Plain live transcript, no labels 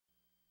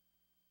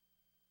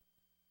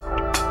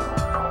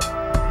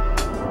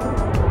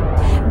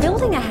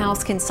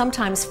house can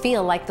sometimes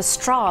feel like the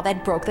straw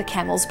that broke the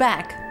camel's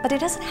back, but it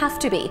doesn't have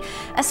to be.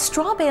 A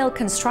straw bale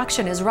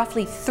construction is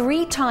roughly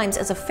 3 times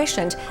as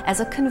efficient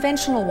as a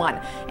conventional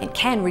one and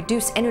can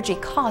reduce energy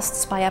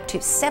costs by up to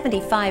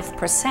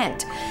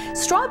 75%.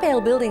 Straw bale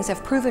buildings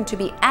have proven to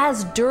be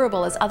as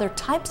durable as other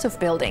types of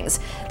buildings.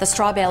 The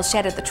straw bale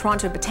shed at the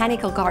Toronto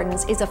Botanical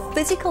Gardens is a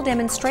physical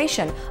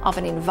demonstration of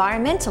an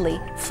environmentally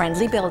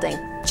friendly building.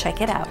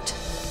 Check it out.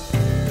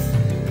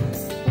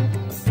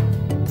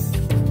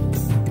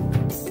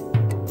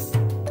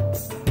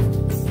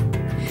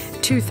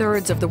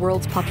 Two-thirds of the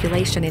world's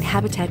population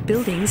inhabit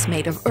buildings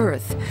made of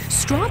earth.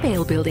 Straw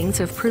bale buildings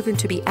have proven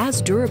to be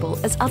as durable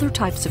as other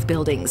types of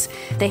buildings.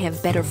 They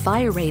have better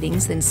fire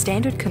ratings than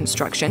standard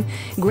construction,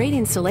 great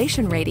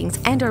insulation ratings,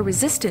 and are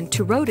resistant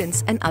to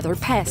rodents and other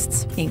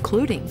pests,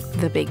 including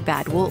the big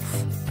bad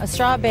wolf. A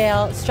straw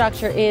bale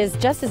structure is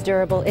just as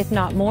durable, if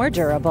not more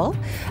durable,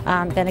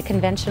 than a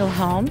conventional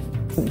home.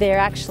 They're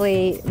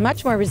actually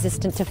much more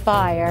resistant to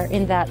fire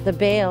in that the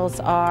bales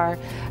are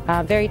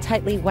very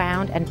tightly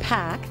wound and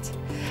packed.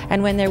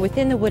 And when they're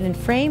within the wooden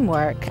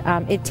framework,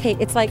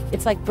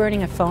 it's like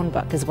burning a phone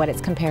book is what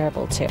it's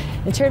comparable to.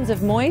 In terms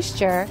of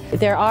moisture,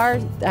 there are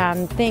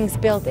things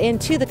built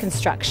into the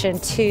construction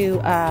to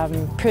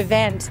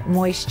prevent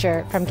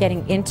moisture from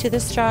getting into the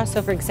straw.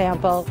 So for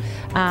example,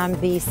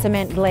 the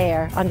cement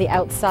layer on the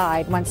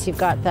outside, once you've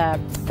got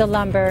the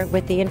lumber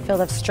with the infill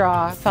of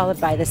straw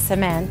followed by the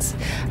cement.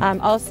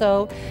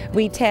 Also,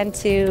 we tend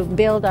to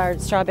build our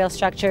straw bale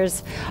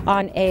structures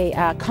on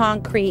a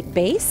concrete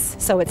base,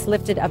 so it's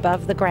lifted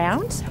above the ground.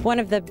 One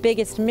of the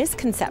biggest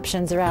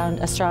misconceptions around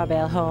a straw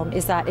bale home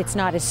is that it's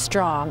not as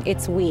strong,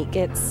 it's weak,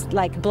 it's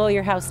like blow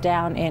your house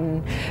down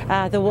in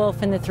The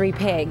Wolf and the Three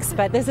Pigs,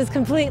 but this is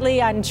completely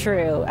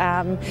untrue.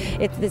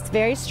 It's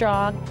very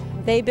strong.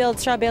 They build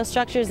straw bale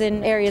structures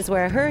in areas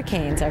where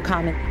hurricanes are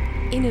common.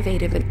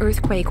 Innovative and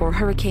earthquake or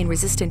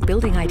hurricane-resistant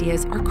building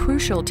ideas are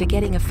crucial to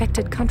getting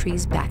affected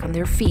countries back on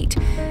their feet.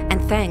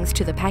 And thanks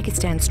to the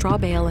Pakistan Straw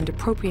Bale and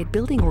Appropriate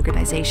Building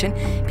Organization,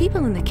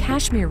 people in the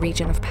Kashmir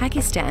region of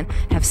Pakistan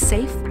have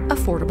safe,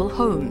 affordable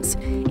homes.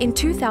 In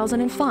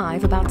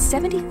 2005, about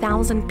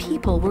 70,000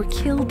 people were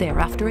killed there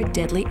after a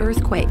deadly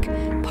earthquake.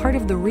 Part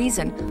of the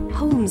reason,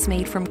 homes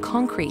made from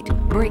concrete,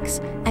 bricks,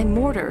 and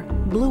mortar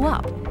blew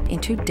up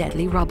into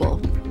deadly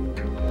rubble.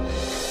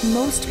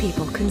 Most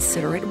people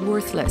consider it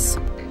worthless.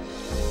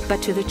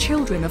 But to the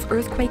children of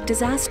earthquake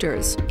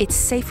disasters, it's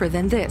safer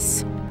than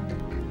this,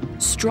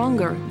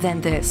 stronger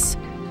than this,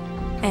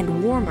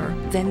 and warmer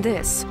than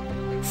this.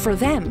 For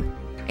them,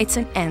 it's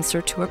an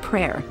answer to a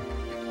prayer.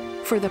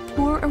 For the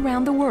poor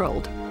around the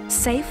world,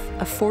 safe,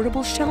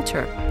 affordable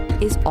shelter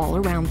is all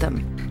around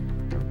them.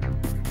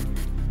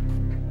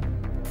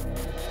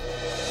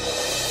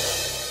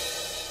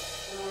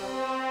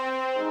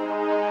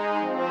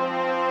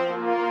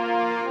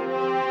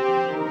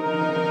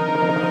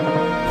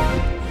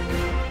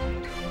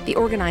 The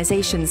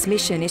organization's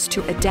mission is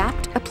to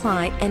adapt,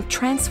 apply, and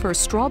transfer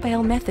straw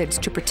bale methods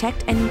to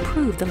protect and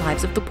improve the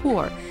lives of the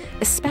poor,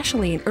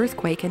 especially in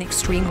earthquake and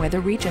extreme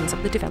weather regions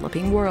of the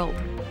developing world.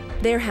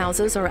 Their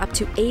houses are up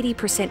to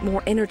 80%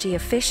 more energy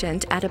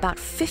efficient at about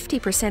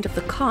 50% of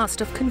the cost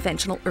of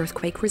conventional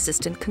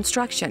earthquake-resistant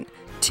construction.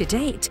 To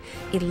date,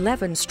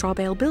 11 straw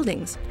bale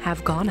buildings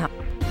have gone up.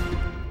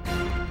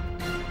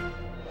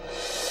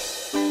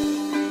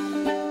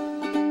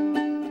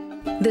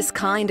 This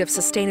kind of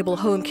sustainable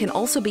home can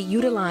also be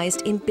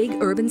utilized in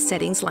big urban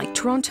settings like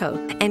Toronto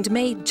and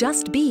may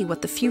just be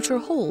what the future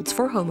holds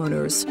for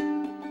homeowners.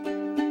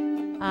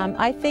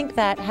 I think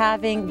that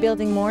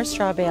building more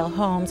straw bale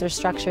homes or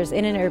structures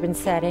in an urban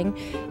setting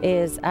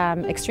is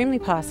extremely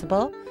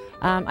possible.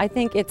 I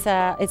think it's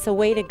a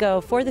way to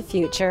go for the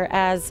future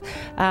as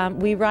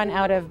we run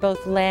out of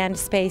both land,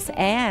 space,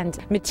 and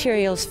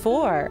materials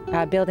for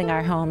building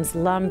our homes.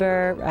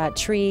 Lumber,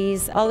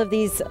 trees, all of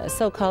these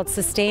so-called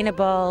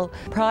sustainable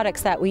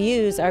products that we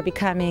use are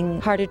becoming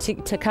harder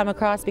to come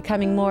across,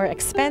 becoming more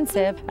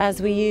expensive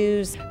as we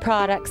use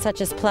products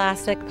such as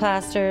plastic,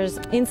 plasters,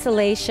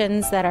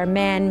 insulations that are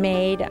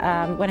man-made.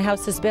 When a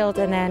house is built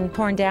and then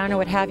torn down or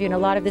what have you, and a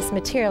lot of this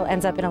material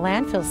ends up in a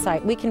landfill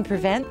site, we can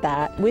prevent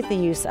that with the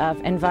use of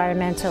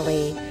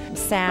environmentally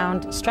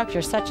sound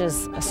structures such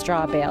as a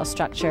straw bale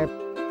structure.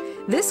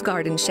 This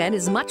garden shed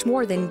is much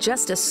more than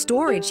just a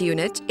storage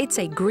unit. It's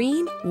a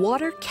green,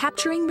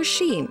 water-capturing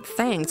machine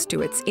thanks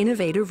to its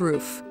innovative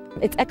roof.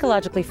 It's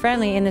ecologically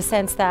friendly in the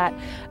sense that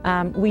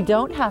we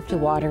don't have to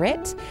water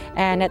it,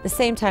 and at the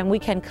same time we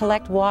can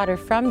collect water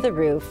from the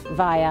roof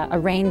via a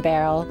rain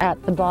barrel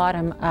at the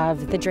bottom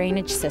of the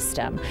drainage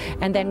system,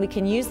 and then we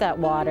can use that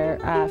water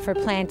for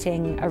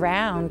planting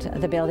around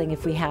the building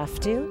if we have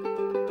to.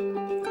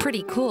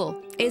 Pretty cool,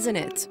 isn't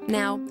it?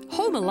 Now,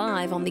 Home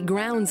Alive on the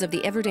grounds of the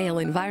Everdale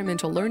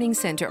Environmental Learning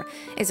Center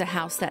is a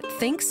house that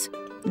thinks,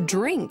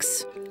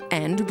 drinks,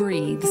 and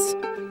breathes.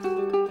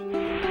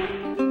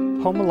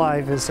 Home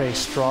Alive is a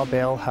straw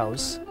bale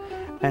house,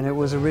 and it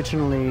was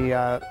originally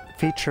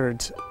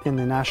featured in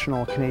the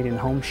National Canadian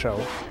Home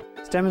Show.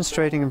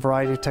 demonstrating a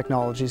variety of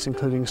technologies,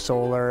 including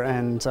solar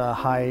and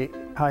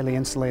highly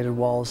insulated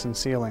walls and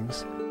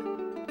ceilings.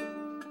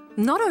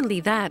 Not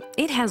only that,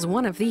 it has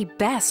one of the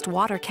best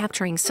water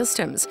capturing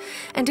systems.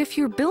 And if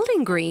you're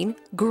building green,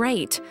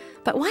 great.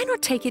 But why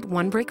not take it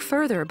one brick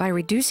further by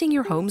reducing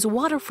your home's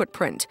water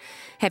footprint?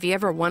 Have you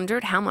ever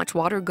wondered how much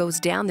water goes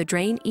down the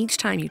drain each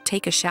time you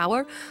take a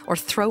shower or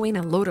throw in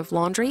a load of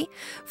laundry?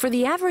 For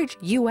the average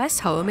U.S.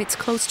 home, it's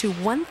close to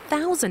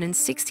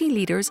 1,060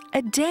 liters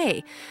a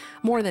day.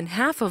 More than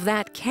half of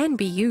that can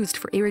be used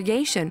for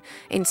irrigation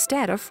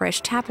instead of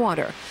fresh tap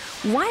water.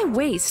 Why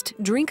waste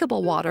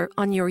drinkable water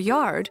on your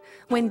yard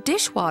when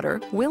dishwater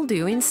will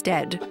do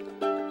instead?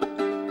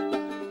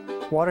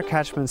 Water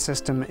catchment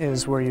system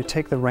is where you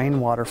take the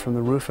rainwater from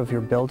the roof of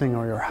your building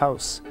or your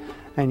house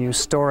and you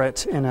store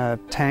it in a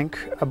tank,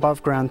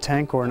 above ground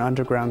tank or an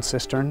underground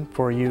cistern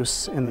for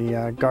use in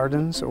the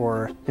gardens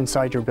or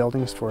inside your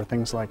buildings for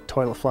things like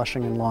toilet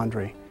flushing and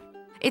laundry.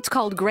 It's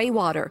called grey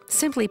water.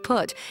 Simply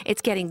put,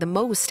 it's getting the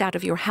most out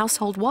of your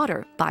household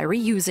water by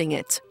reusing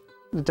it.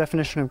 The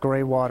definition of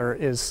grey water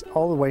is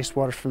all the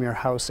wastewater from your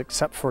house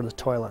except for the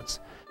toilets.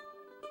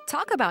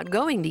 Talk about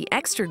going the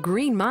extra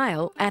green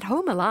mile at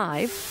Home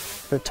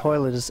Alive. The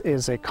toilet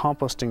is a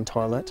composting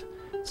toilet.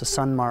 It's a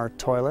Sunmar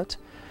toilet.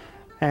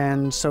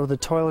 And so the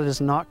toilet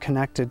is not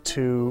connected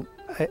to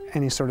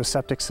any sort of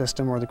septic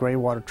system or the grey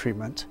water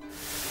treatment.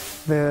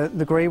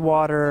 The grey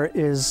water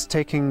is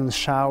taking the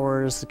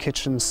showers, the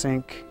kitchen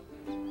sink,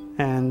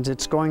 and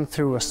it's going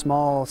through a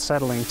small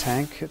settling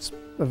tank. It's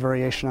a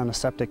variation on a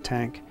septic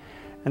tank,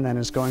 and then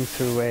is going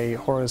through a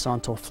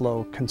horizontal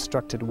flow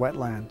constructed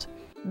wetland.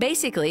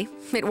 Basically,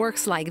 it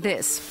works like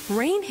this.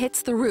 Rain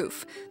hits the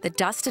roof. The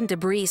dust and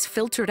debris is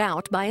filtered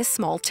out by a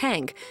small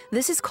tank.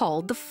 This is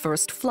called the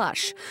first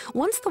flush.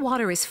 Once the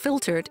water is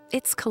filtered,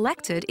 it's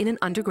collected in an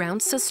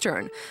underground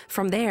cistern.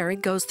 From there,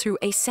 it goes through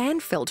a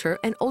sand filter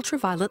and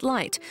ultraviolet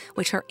light,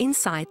 which are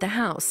inside the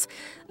house.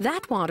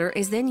 That water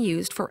is then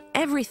used for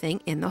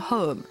everything in the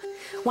home.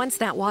 Once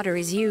that water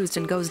is used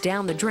and goes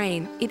down the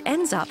drain, it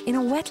ends up in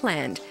a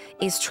wetland,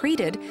 is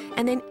treated,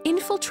 and then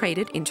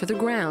infiltrated into the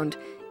ground.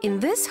 In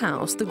this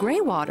house, the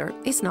grey water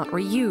is not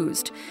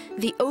reused.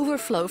 The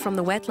overflow from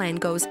the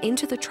wetland goes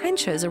into the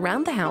trenches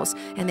around the house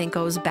and then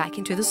goes back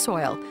into the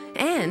soil.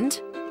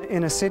 And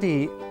in a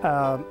city,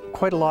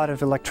 quite a lot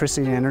of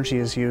electricity and energy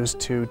is used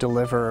to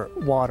deliver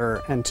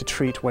water and to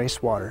treat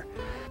wastewater.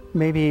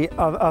 Maybe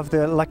of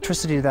the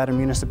electricity that a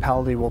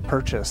municipality will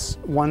purchase,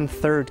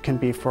 1/3 can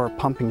be for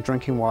pumping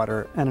drinking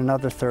water and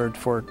another third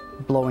for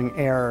blowing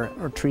air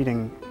or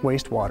treating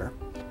wastewater.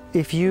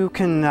 If you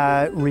can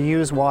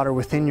reuse water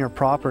within your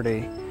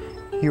property,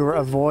 you're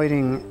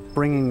avoiding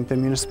bringing the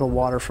municipal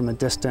water from a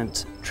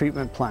distant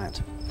treatment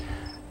plant.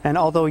 And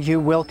although you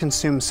will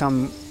consume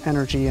some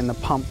energy in the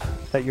pump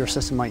that your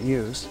system might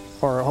use,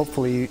 or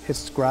hopefully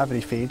it's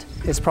gravity feed,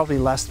 it's probably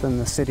less than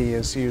the city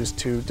is used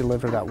to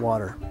deliver that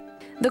water.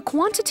 the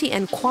quantity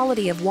and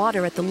quality of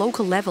water at the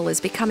local level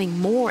is becoming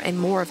more and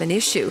more of an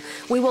issue.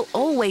 We will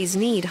always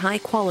need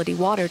high-quality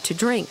water to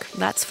drink,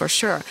 that's for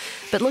sure.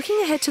 But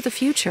looking ahead to the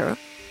future,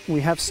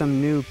 we have some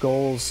new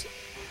goals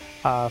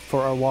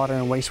for our water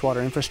and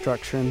wastewater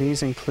infrastructure, and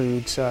these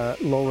include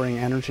lowering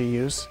energy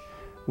use,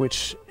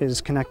 which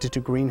is connected to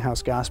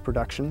greenhouse gas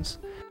productions.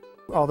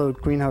 Although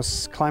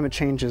greenhouse climate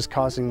change is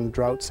causing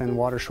droughts and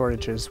water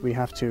shortages, we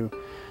have to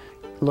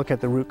look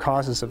at the root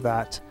causes of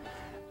that.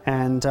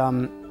 And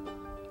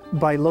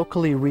by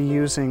locally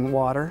reusing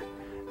water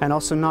and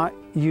also not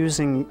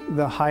using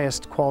the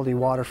highest quality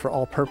water for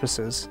all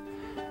purposes,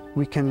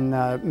 we can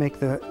make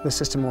the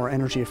system more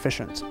energy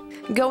efficient.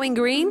 Going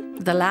green,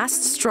 the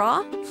last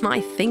straw?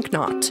 I think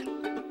not.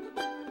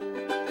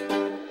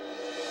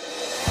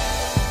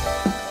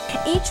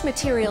 Each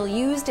material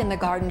used in the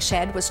garden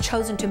shed was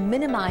chosen to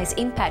minimize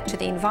impact to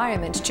the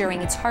environment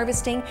during its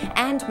harvesting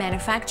and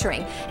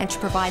manufacturing, and to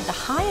provide the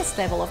highest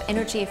level of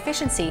energy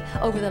efficiency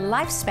over the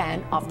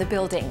lifespan of the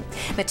building.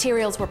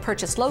 Materials were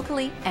purchased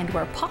locally, and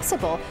where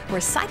possible,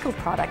 recycled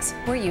products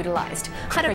were utilized.